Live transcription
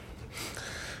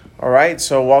All right,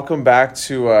 so welcome back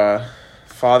to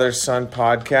Father-Son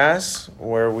Podcast,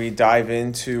 where we dive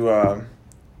into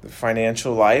the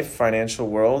financial life, financial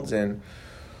world, and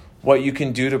what you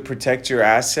can do to protect your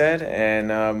asset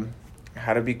and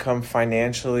how to become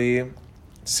financially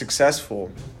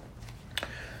successful.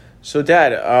 So,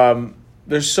 Dad,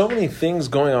 there's so many things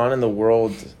going on in the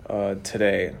world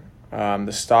today.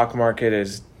 The stock market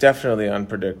is definitely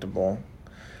unpredictable.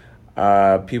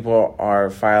 People are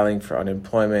filing for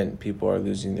unemployment. People are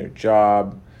losing their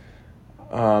job.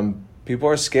 People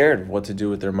are scared of what to do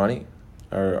with their money,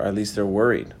 or at least they're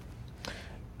worried.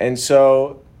 And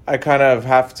so I kind of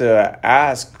have to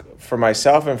ask for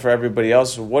myself and for everybody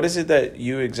else, what is it that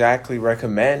you exactly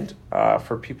recommend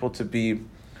for people to be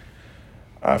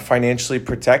financially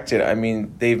protected? I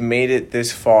mean, they've made it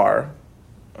this far.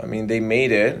 They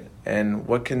made it. And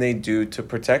what can they do to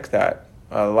protect that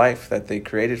life that they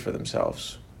created for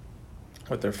themselves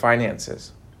with their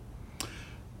finances?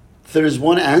 There is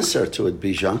one answer to it,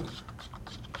 Bijan.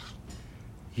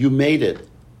 You made it.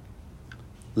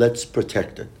 Let's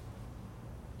protect it.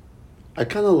 I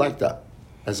kind of like that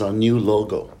as our new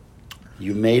logo.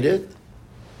 You made it.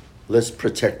 Let's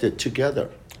protect it together.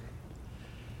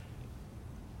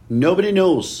 Nobody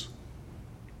knows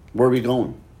where we're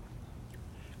going.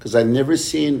 Because I've never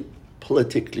seen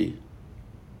politically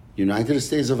United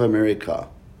States of America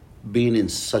being in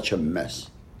such a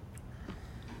mess.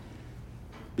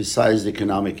 Besides the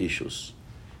economic issues,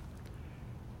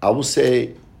 I will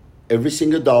say every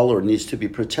single dollar needs to be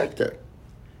protected.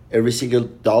 Every single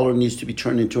dollar needs to be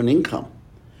turned into an income.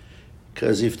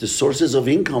 Because if the sources of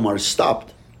income are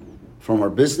stopped from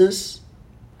our business,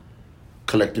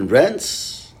 collecting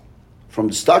rents, from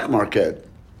the stock market,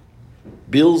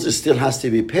 bills still has to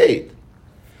be paid.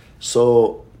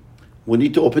 So we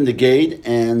need to open the gate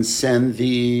and send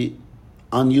the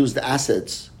unused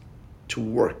assets to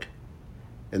work.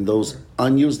 And those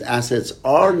unused assets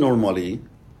are normally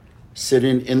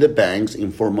sitting in the banks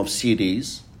in form of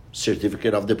CDs,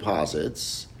 certificate of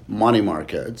deposits, money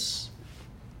markets,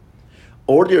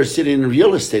 or they're sitting in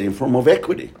real estate in form of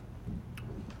equity.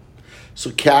 So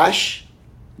cash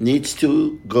needs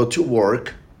to go to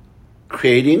work,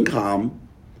 create income,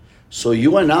 so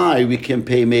you and I, we can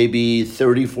pay maybe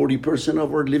 30-40%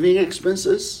 of our living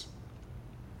expenses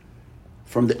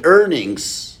from the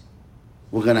earnings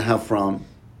we're going to have from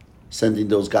sending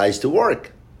those guys to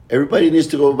work. Everybody needs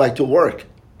to go back to work.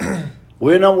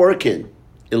 We're not working,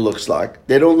 it looks like.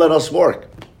 They don't let us work.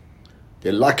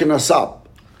 They're locking us up.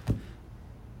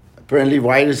 Apparently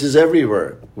viruses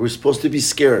everywhere. We're supposed to be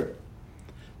scared.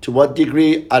 To what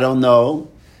degree, I don't know.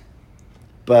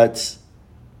 But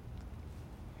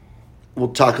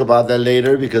we'll talk about that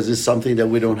later because it's something that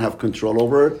we don't have control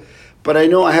over. But I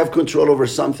know I have control over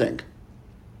something.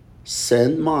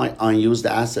 Send my unused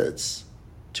assets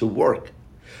to work.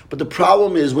 But the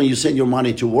problem is when you send your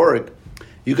money to work,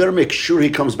 you got to make sure he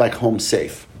comes back home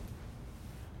safe.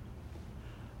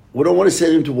 We don't want to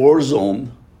send him to war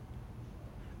zone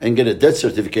and get a death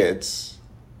certificate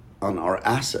on our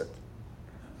asset.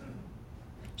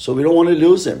 So we don't want to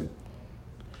lose him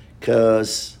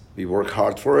because we work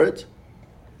hard for it.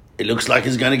 It looks like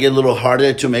it's going to get a little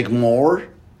harder to make more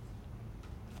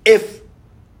if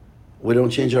we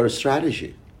don't change our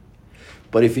strategy.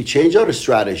 But if we change our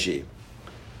strategy,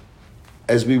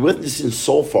 as we witnessed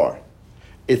so far,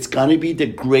 it's going to be the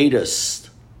greatest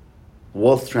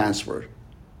wealth transfer,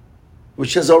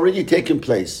 which has already taken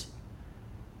place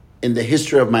in the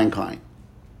history of mankind.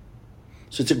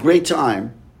 So it's a great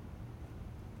time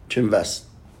to invest.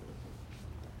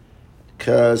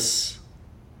 Because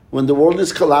when the world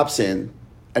is collapsing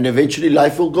and eventually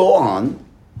life will go on,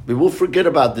 we will forget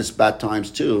about these bad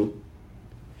times too.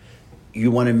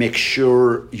 You want to make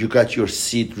sure you got your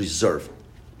seat reserved.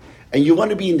 And you want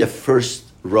to be in the first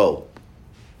row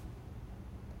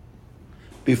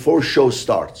before show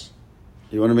starts.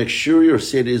 You want to make sure your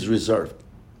seat is reserved.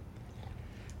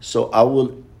 So I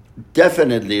will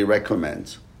definitely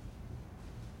recommend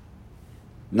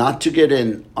not to get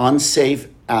in unsafe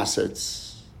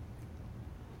assets.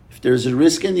 If there's a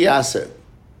risk in the asset,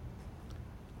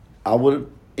 I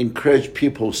would encourage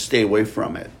people to stay away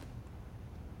from it.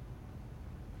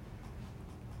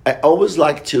 I always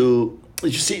like to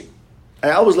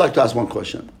ask one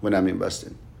question when I'm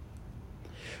investing.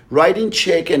 Writing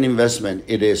check and investment,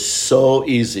 it is so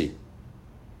easy.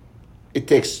 It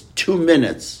takes 2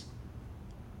 minutes.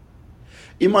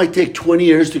 It might take 20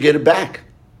 years to get it back.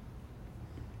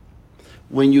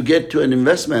 When you get to an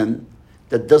investment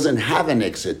that doesn't have an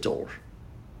exit door.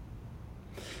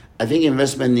 I think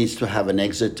investment needs to have an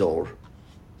exit door.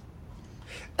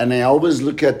 And I always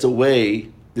look at the way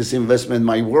this investment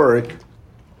might work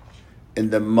in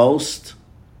the most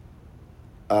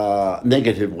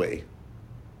negative way.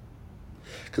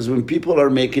 Because when people are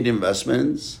making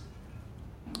investments,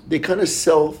 they kind of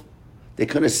sell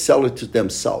it to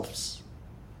themselves.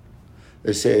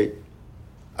 They say,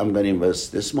 I'm going to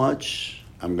invest this much,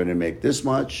 I'm going to make this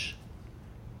much,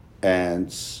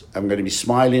 and I'm going to be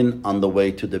smiling on the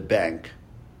way to the bank.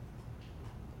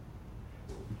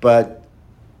 But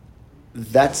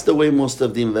that's the way most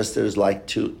of the investors like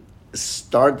to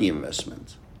start the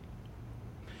investment.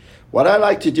 What I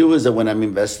like to do is that when I'm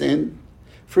investing,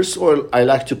 first of all, I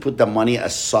like to put the money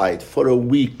aside for a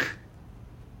week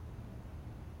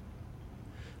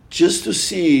just to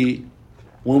see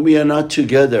when we are not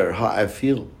together how I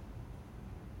feel.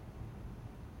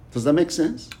 Does that make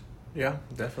sense? Yeah,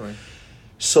 definitely.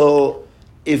 So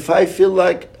if I feel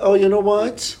like, oh, you know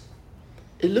what?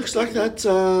 It looks like that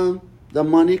the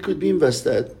money could be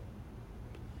invested.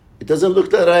 It doesn't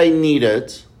look that I need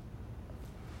it.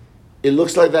 It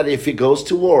looks like that if he goes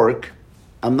to work,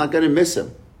 I'm not going to miss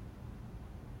him.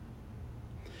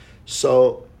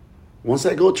 So once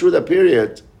I go through the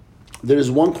period, there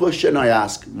is one question I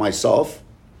ask myself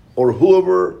or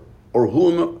whoever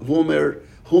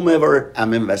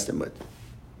I'm investing with.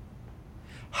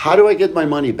 How do I get my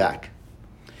money back?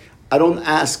 I don't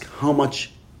ask how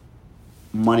much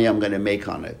money I'm going to make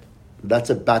on it. That's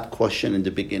a bad question in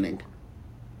the beginning.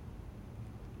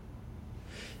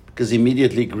 Because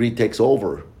immediately greed takes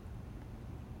over.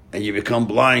 And you become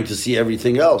blind to see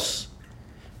everything else.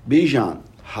 Bijan,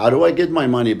 how do I get my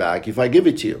money back if I give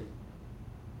it to you?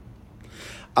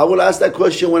 I will ask that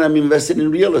question when I'm invested in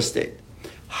real estate.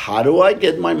 How do I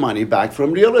get my money back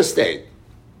from real estate?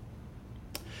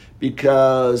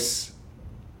 Because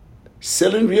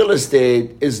selling real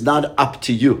estate is not up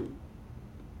to you.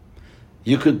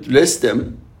 You could list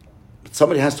them, but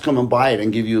somebody has to come and buy it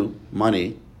and give you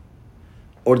money,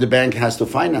 or the bank has to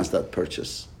finance that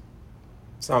purchase.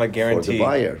 It's not a guarantee. For the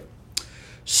buyer.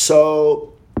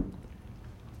 So,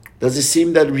 does it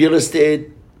seem that real estate,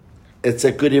 it's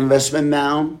a good investment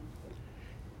now?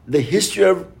 The history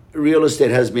of real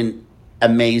estate has been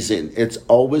amazing. It's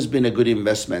always been a good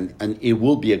investment, and it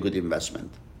will be a good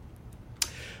investment.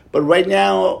 But right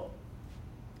now,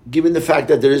 given the fact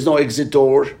that there is no exit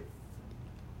door,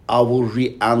 I will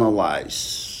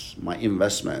reanalyze my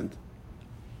investment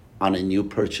on a new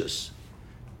purchase.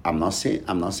 I'm not saying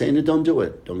that don't do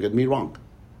it. Don't get me wrong.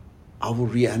 I will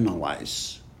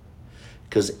reanalyze,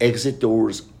 because exit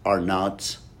doors are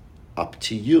not up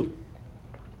to you.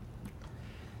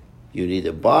 You need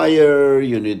a buyer,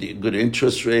 you need a good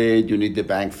interest rate, you need the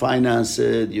bank finance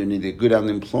it, you need a good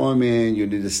unemployment, you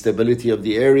need the stability of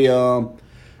the area.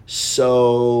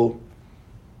 So,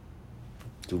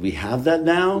 do we have that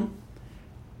now?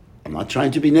 I'm not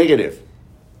trying to be negative.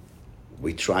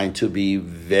 We're trying to be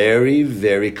very,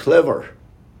 very clever.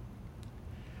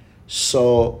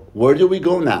 So, where do we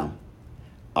go now?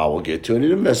 I will get to an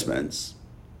investments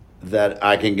that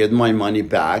I can get my money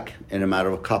back in a matter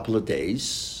of a couple of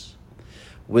days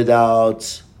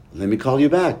without, let me call you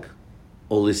back,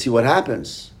 or let's see what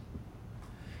happens.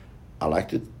 I like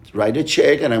to write a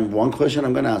check, and one question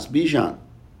I'm going to ask, Bijan,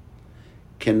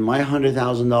 can my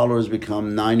 $100,000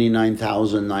 become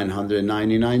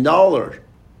 $99,999?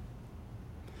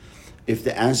 If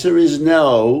the answer is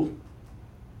no,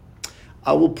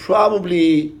 I will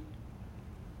probably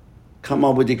come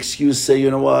up with the excuse, say, you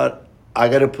know what, I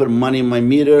got to put money in my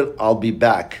meter, I'll be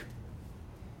back.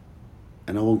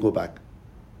 And I won't go back.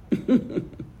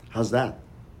 How's that?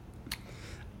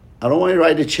 I don't want to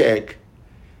write a check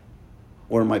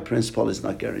where my principal is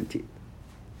not guaranteed.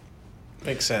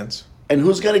 Makes sense. And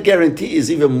who's going to guarantee is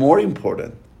even more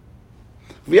important.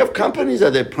 We have companies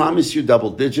that they promise you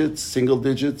double digits, single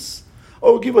digits.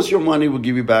 Oh, give us your money, we'll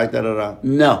give you back, da da da.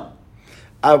 No.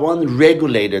 I want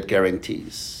regulated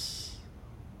guarantees.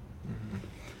 Mm-hmm.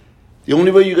 The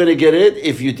only way you're going to get it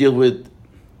if you deal with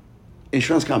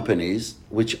insurance companies,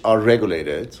 which are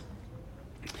regulated,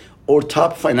 or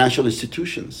top financial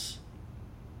institutions.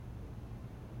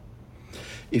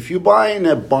 If you buy in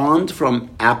a bond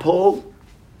from Apple,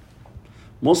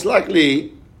 most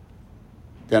likely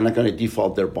they're not going to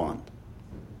default their bond.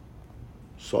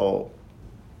 So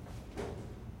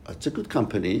it's a good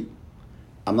company.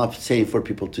 I'm not saying for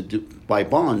people to buy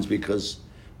bonds, because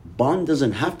bond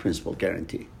doesn't have principal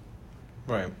guarantee.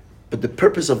 Right. But the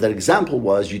purpose of that example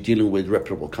was you're dealing with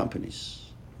reputable companies.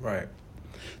 Right.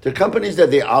 There are companies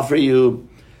that they offer you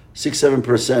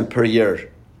 6-7% per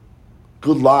year.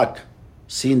 Good luck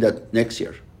seeing that next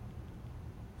year.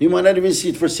 You might not even see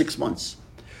it for 6 months.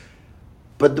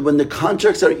 But when the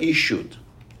contracts are issued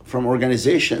from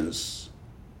organizations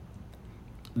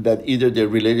that either they're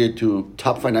related to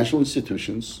top financial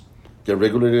institutions, they're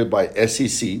regulated by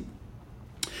SEC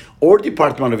or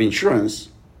Department of Insurance,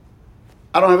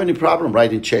 I don't have any problem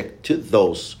writing check to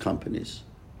those companies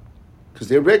because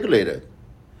they're regulated.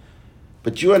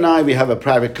 But you and I, we have a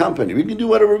private company. We can do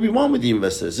whatever we want with the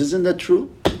investors. Isn't that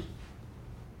true?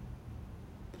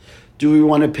 Do we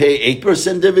want to pay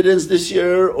 8% dividends this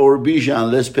year, or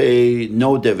Bijan, let's pay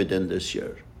no dividend this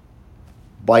year?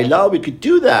 By law, we could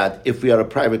do that if we are a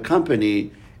private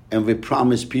company and we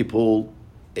promise people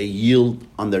a yield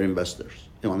on their investors,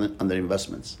 on their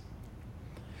investments.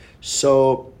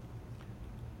 So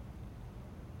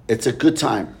it's a good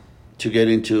time to get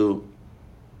into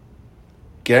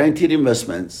guaranteed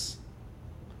investments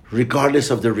regardless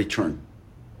of the return.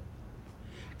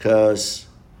 Because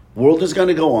world is going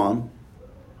to go on.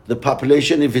 The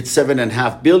population, if it's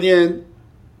 7.5 billion,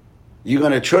 you're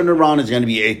going to turn around, it's going to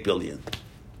be 8 billion.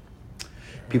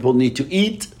 People need to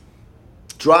eat,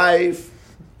 drive,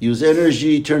 use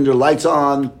energy, turn their lights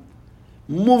on,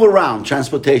 move around,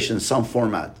 transportation, some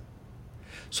format.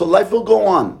 So life will go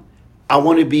on. I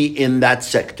want to be in that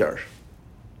sector.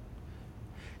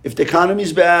 If the economy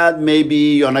is bad, maybe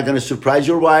you're not going to surprise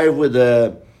your wife with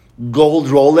a gold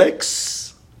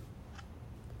Rolex.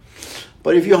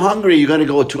 But if you're hungry, you're going to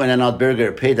go to an In-N-Out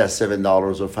Burger, pay that $7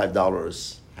 or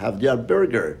 $5, have their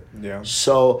burger. Yeah.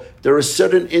 So there are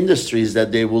certain industries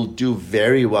that they will do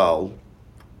very well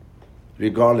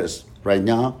regardless. Right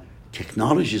now,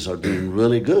 technologies are doing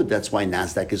really good. That's why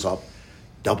NASDAQ is up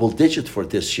double digit for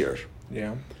this year.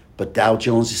 Yeah. But Dow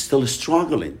Jones is still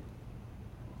struggling.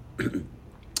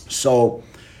 So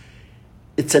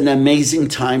it's an amazing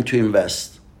time to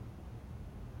invest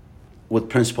with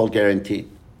principal guarantee.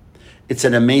 It's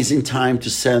an amazing time to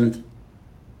send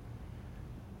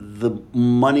the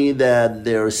money that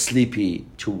they're sleepy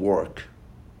to work.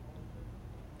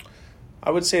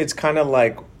 I would say it's kind of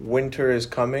like winter is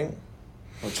coming.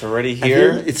 It's already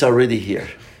here. It's already here.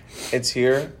 It's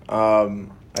here. I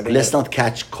think let's not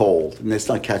catch cold. Let's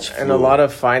not catch flu. And a lot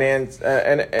of finance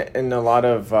and in a lot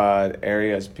of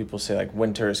areas, people say like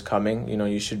winter is coming. You know,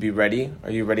 you should be ready.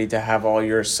 Are you ready to have all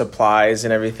your supplies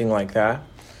and everything like that?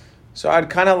 So I'd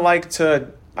kind of like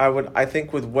to. I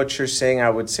think with what you're saying, I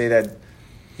would say that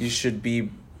you should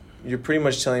be. You're pretty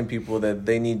much telling people that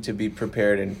they need to be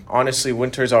prepared. And honestly,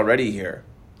 winter's already here,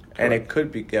 and it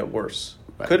could get worse.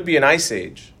 Right. Could be an ice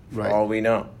age, for all we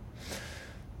know.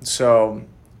 So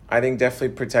I think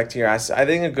definitely protecting your assets. I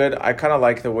think I kind of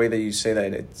like the way that you say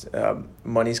that it's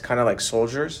money's kind of like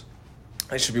soldiers.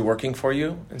 They should be working for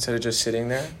you instead of just sitting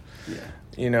there. Yeah.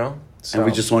 You know? So. And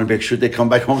we just want to make sure they come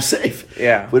back home safe.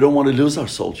 Yeah. We don't want to lose our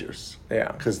soldiers.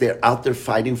 Yeah. Because they're out there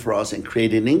fighting for us and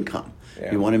creating income.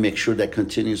 Yeah. We want to make sure that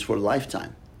continues for a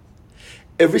lifetime.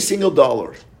 Every single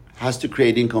dollar has to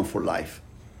create income for life.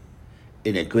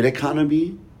 In a good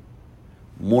economy,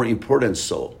 more important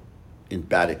so in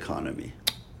bad economy.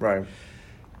 Right.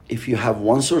 If you have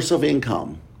one source of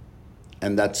income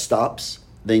and that stops,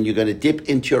 then you're going to dip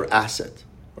into your asset.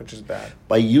 Which is bad.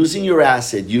 By using your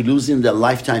asset, you're losing the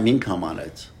lifetime income on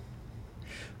it.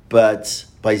 But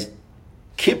by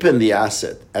keeping the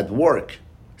asset at work,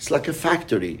 it's like a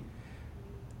factory.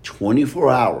 24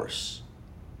 hours,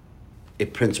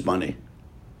 it prints money.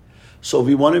 So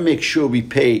we want to make sure we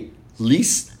pay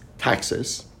least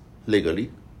taxes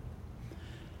legally.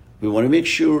 We want to make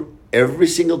sure every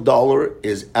single dollar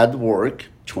is at work,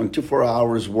 24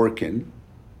 hours working.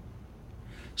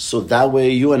 So that way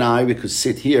you and I, we could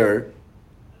sit here,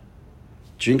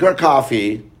 drink our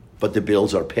coffee, but the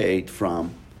bills are paid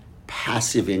from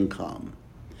passive income.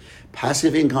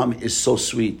 Passive income is so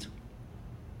sweet.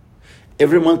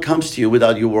 Every month comes to you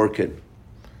without you working.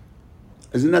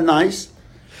 Isn't that nice?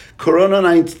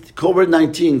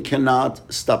 COVID-19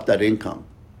 cannot stop that income.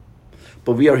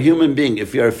 But we are human beings.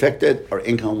 If we are affected, our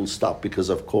income will stop because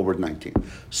of COVID-19.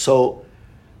 So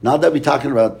now that we're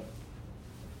talking about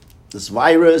this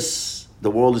virus, the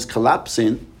world is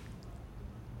collapsing,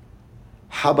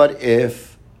 how about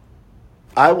if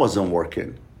I wasn't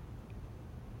working?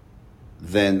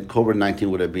 Then COVID-19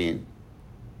 would have been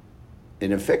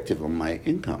ineffective on my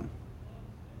income.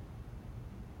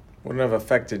 Wouldn't have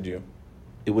affected you.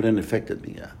 It wouldn't have affected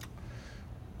me, yeah.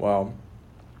 Well,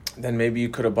 then maybe you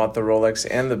could have bought the Rolex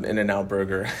and the In-N-Out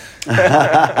Burger.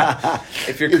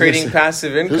 If you're creating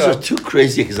passive income. Those are two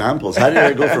crazy examples. How did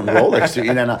I go from Rolex to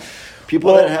In-N-Out?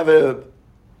 People that have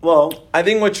I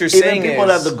think what you're saying is... people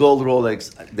that have the gold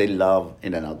Rolex, they love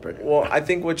In-N-Out Burger. Well, I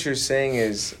think what you're saying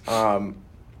is...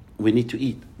 we need to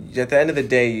eat. At the end of the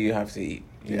day, you have to eat.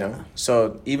 You know?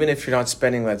 So even if you're not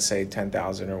spending, let's say,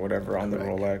 $10,000 or whatever on the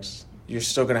Rolex, you're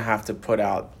still going to have to put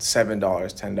out $7,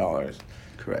 $10.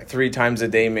 Correct. 3 times a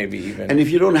day, maybe even. And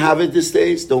if you don't have it these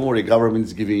days, don't worry.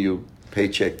 Government's giving you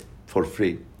paycheck for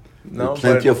free. No,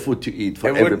 plenty of food to eat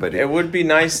for everybody. It would be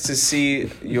nice to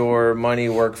see your money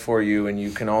work for you, and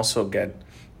you can also get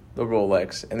the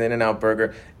Rolex and the In-N-Out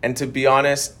Burger. And to be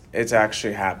honest, it's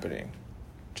actually happening.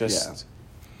 Just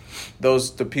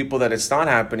the people that it's not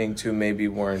happening to maybe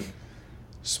weren't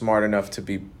smart enough to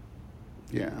be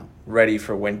ready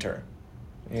for winter,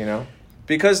 you know?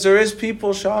 Because there is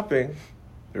people shopping.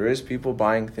 There is people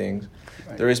buying things.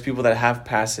 Right. There is people that have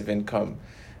passive income.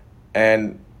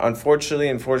 And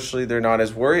unfortunately, they're not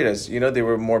as worried as, they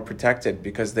were more protected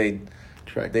because they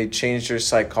changed their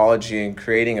psychology in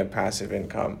creating a passive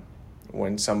income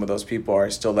when some of those people are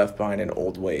still left behind in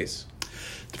old ways.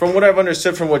 From what I've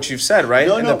understood from what you've said, right?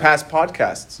 In the past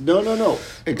podcasts. No.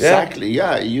 Exactly.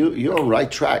 Yeah, you're on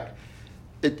right track.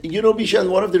 Bijan,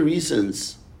 one of the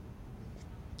reasons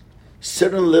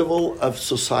certain level of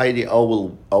society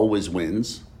always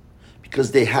wins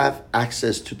because they have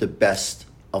access to the best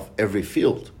of every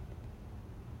field.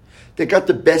 They got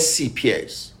the best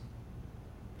CPAs.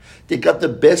 They got the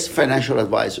best financial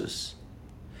advisors.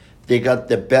 They got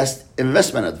the best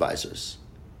investment advisors.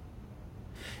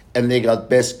 And they got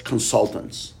best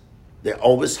consultants. They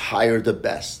always hire the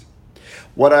best.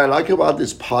 What I like about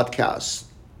this podcast,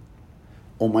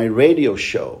 on my radio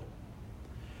show,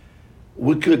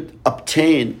 we could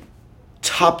obtain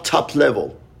top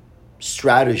level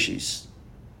strategies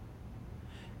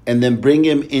and then bring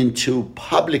them into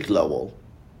public level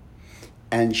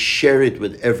and share it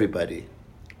with everybody.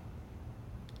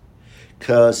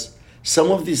 Because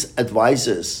some of these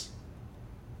advices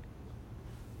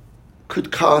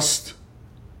could cost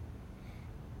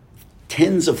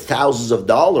tens of thousands of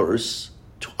dollars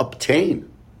to obtain.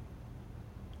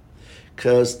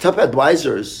 Because top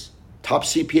advisors, top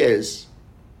CPAs,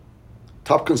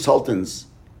 top consultants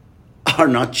are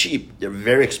not cheap. They're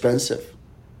very expensive.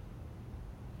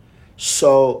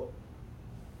 So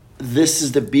this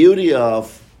is the beauty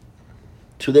of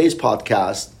today's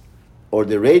podcast or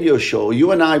the radio show.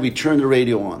 You and I, we turn the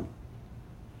radio on.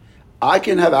 I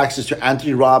can have access to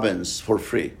Anthony Robbins for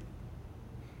free.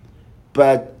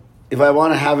 But if I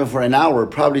want to have him for an hour,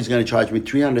 probably he's going to charge me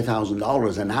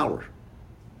 $300,000 an hour.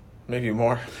 Maybe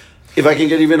more. If I can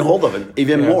get even hold of it,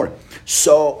 even more.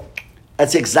 So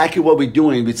that's exactly what we're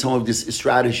doing with some of these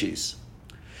strategies.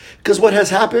 Because what has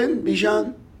happened,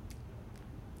 Bijan,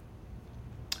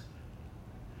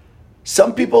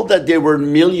 some people that they were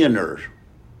millionaire,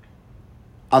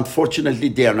 unfortunately,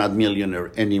 they are not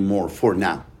millionaire anymore for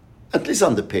now, at least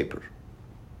on the paper.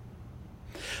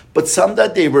 But some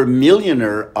that they were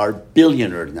millionaire are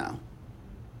billionaire now.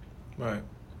 Right.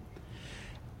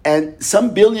 And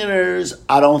some billionaires,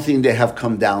 I don't think they have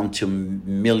come down to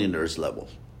millionaires level.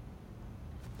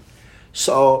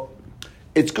 So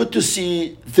it's good to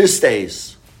see these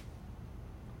days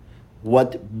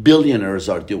what billionaires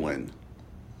are doing.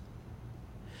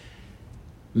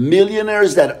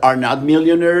 Millionaires that are not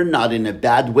millionaire, not in a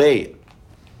bad way.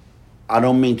 I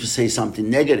don't mean to say something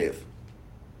negative.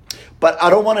 But I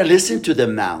don't want to listen to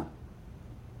them now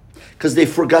because they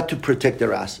forgot to protect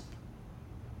their asset.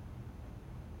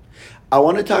 I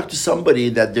want to talk to somebody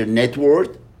that their net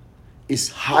worth is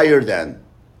higher than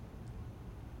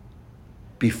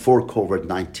before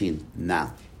COVID-19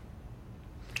 now.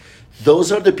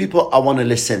 Those are the people I want to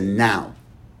listen now.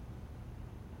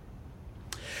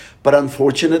 But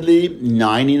unfortunately,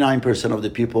 99% of the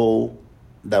people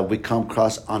that we come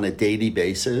across on a daily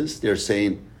basis, they're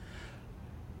saying,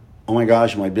 oh my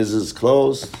gosh, my business is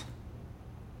closed,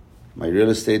 my real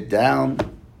estate down,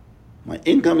 my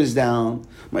income is down,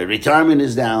 my retirement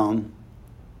is down.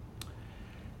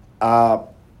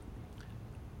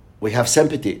 We have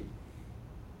sympathy.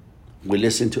 We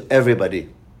listen to everybody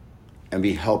and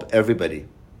we help everybody.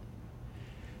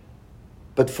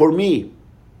 But for me,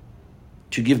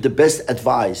 to give the best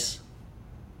advice,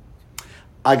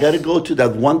 I got to go to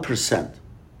that 1%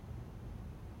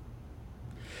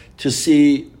 to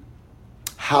see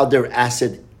how their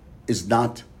asset is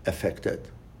not affected.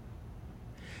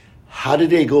 How did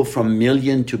they go from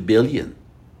million to billion?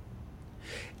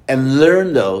 And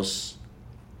learn those,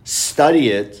 study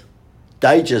it,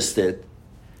 digest it,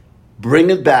 bring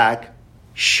it back,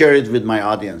 share it with my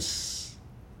audience.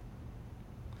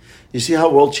 You see how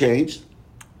the world changed?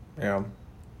 Yeah.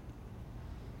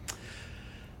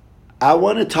 I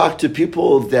want to talk to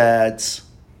people that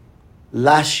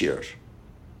last year,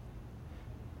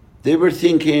 they were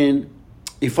thinking,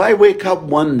 if I wake up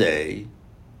one day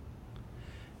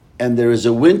and there is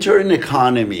a winter in the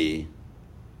economy,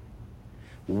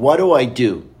 what do I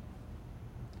do?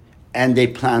 And they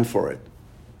plan for it.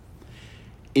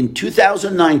 In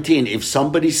 2019, if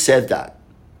somebody said that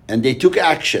and they took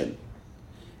action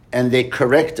and they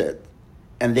corrected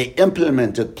and they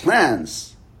implemented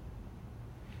plans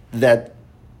that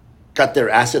got their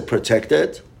asset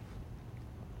protected,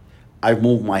 I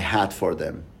move my hat for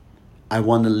them. I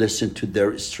want to listen to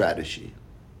their strategy.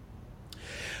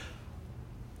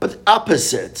 But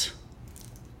opposite,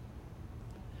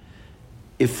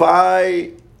 if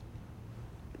I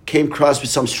came across with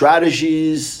some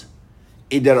strategies,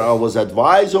 either I was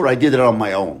advised or I did it on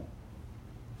my own.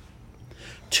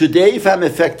 Today, if I'm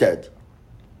affected,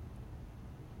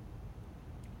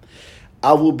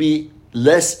 I will be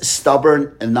less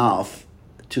stubborn enough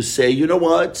to say, you know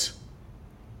what?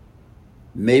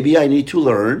 Maybe I need to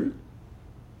learn,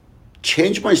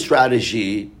 change my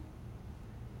strategy.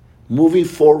 Moving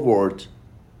forward,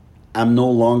 I'm no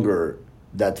longer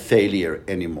that failure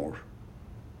anymore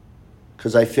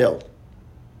because I failed.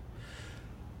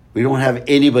 We don't have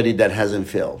anybody that hasn't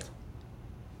failed.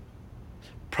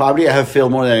 Probably I have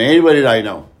failed more than anybody that I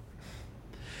know.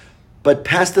 But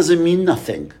past doesn't mean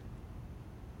nothing.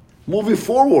 Moving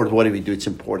forward, what do we do? It's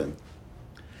important.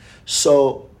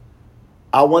 So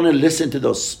I want to listen to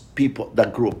those people,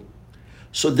 that group.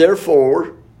 So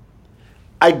therefore,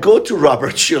 I go to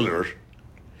Robert Shiller.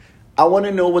 I want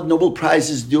to know what Nobel Prize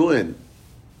is doing.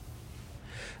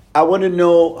 I want to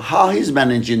know how he's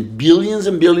managing billions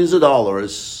and billions of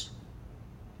dollars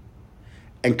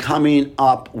and coming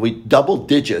up with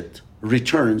double-digit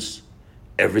returns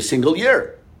every single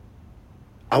year.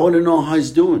 I want to know how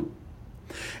he's doing.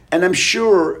 And I'm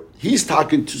sure he's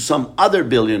talking to some other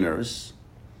billionaires.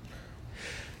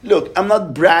 Look, I'm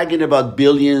not bragging about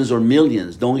billions or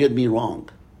millions. Don't get me wrong.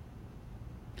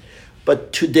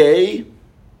 But today,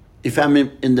 if I'm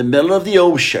in the middle of the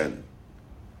ocean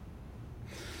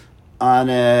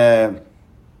and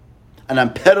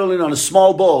I'm pedaling on a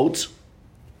small boat,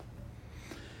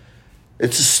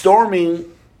 it's storming,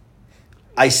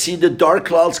 I see the dark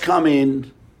clouds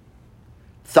coming,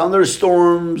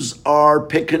 thunderstorms are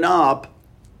picking up.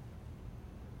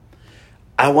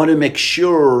 I want to make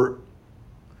sure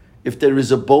if there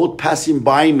is a boat passing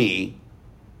by me,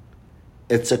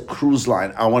 it's a cruise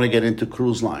line. I want to get into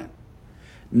cruise line.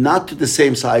 Not to the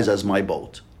same size as my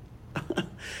boat.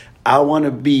 I want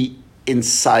to be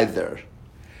inside there.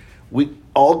 We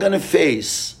all going to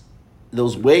face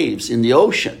those waves in the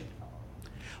ocean.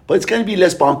 But it's going to be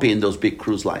less bumpy in those big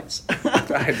cruise lines.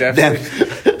 I definitely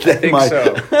think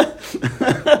so.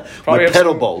 My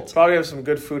pedal boat. Probably have some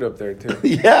good food up there too.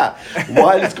 Yeah.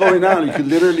 While it's going on, you could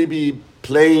literally be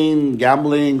playing,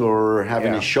 gambling, or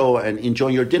having a show and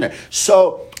enjoying your dinner.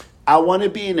 So I want to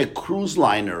be in a cruise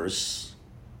liners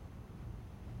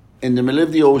in the middle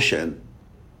of the ocean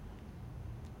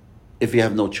if you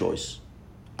have no choice.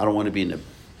 I don't want to be in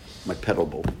my pedal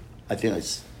boat. I think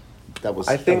that was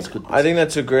good. I think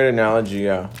that's a great analogy,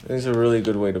 yeah. It's a really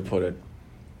good way to put it.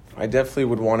 I definitely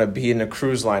would want to be in a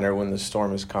cruise liner when the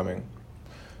storm is coming.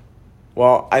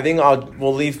 Well, I think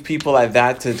we'll leave people at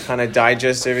that to kind of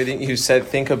digest everything you said,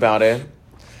 think about it.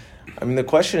 I mean, the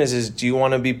question is do you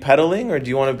want to be pedaling or do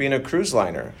you want to be in a cruise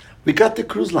liner? We got the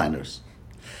cruise liners.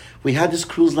 We had these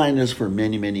cruise liners for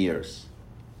many, many years.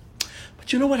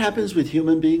 But you know what happens with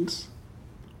human beings?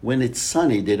 When it's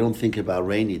sunny, they don't think about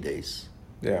rainy days.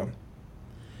 Yeah.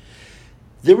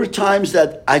 There were times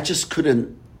that I just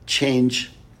couldn't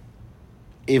change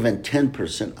even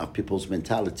 10% of people's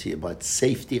mentality about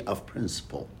safety of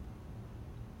principle.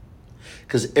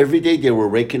 Because every day they were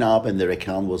waking up and their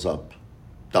account was up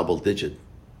double digit.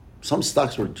 Some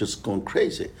stocks were just going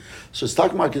crazy. So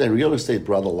stock market and real estate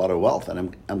brought a lot of wealth,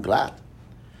 and I'm glad.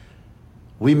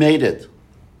 We made it.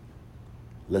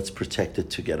 Let's protect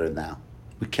it together now.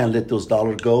 We can't let those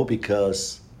dollars go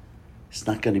because it's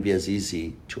not going to be as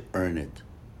easy to earn it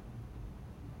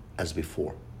as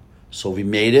before. So we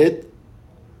made it.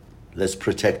 Let's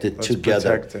protect it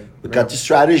together. We got the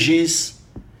strategies.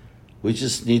 We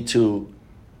just need to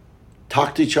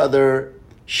talk to each other,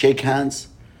 shake hands.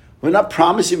 We're not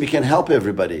promising we can help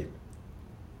everybody.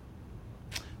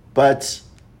 But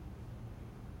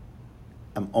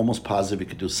I'm almost positive we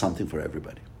could do something for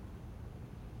everybody.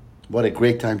 What a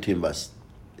great time to invest.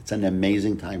 It's an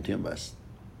amazing time to invest.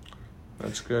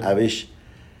 That's good. I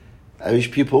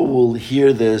wish people will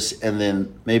hear this and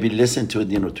then maybe listen to it,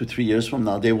 2-3 years from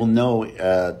now. They will know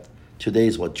today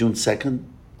is June 2nd,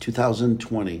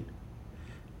 2020.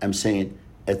 I'm saying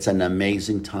it's an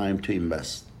amazing time to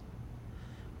invest.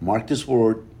 Mark this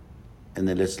word, and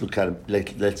then let's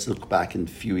look back in a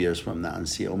few years from now and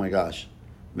see, oh my gosh,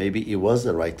 maybe it was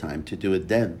the right time to do it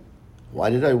then.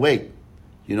 Why did I wait?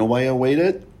 You know why I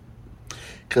waited?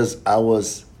 Because I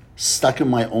was stuck in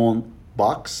my own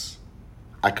box.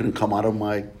 I couldn't come out of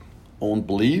my own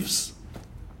beliefs.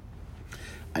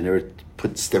 I never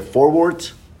put step forward.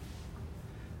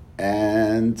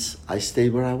 And I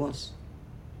stayed where I was.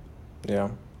 Yeah.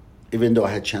 Even though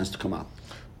I had a chance to come out.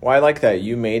 Well, I like that.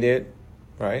 You made it,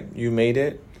 right? You made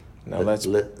it. Now let's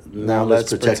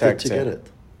protect it to get it.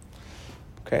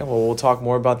 Okay, well, we'll talk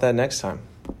more about that next time.